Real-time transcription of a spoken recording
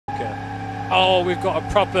Oh, we've got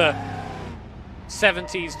a proper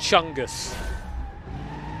 70s Chungus.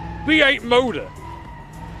 V8 motor,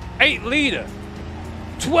 8 litre,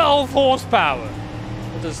 12 horsepower.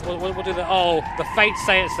 What do the? Oh, the fates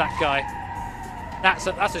say it's that guy. That's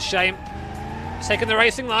a shame. He's taking the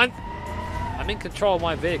racing line. I'm in control of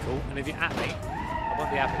my vehicle, and if you're at me, I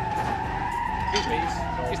won't be happy. Excuse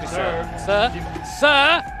me, sir. Sir.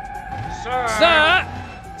 Sir. Sir. Sir.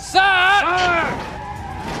 Sir.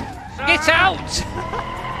 Sir. Get out!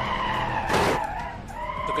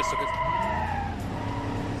 Look good, look good.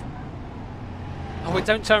 Oh, wait,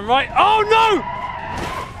 don't turn right. Oh, no!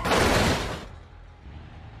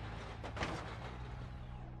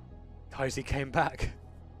 Guys, he came back.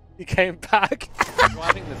 He came back.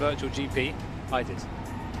 Driving the virtual GP, I did.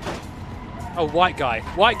 Oh, white guy.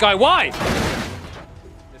 White guy, why?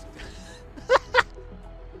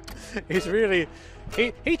 He's really...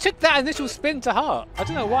 He took that initial spin to heart. I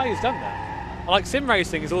don't know why he's done that. Like, sim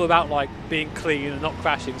racing is all about, like, being clean and not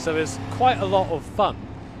crashing, so there's quite a lot of fun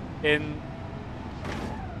in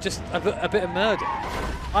just a bit of murder.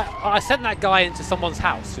 I sent that guy into someone's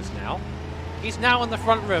house just now. He's now in the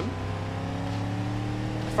front room.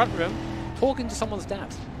 Talking to someone's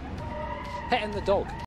dad. Petting the dog.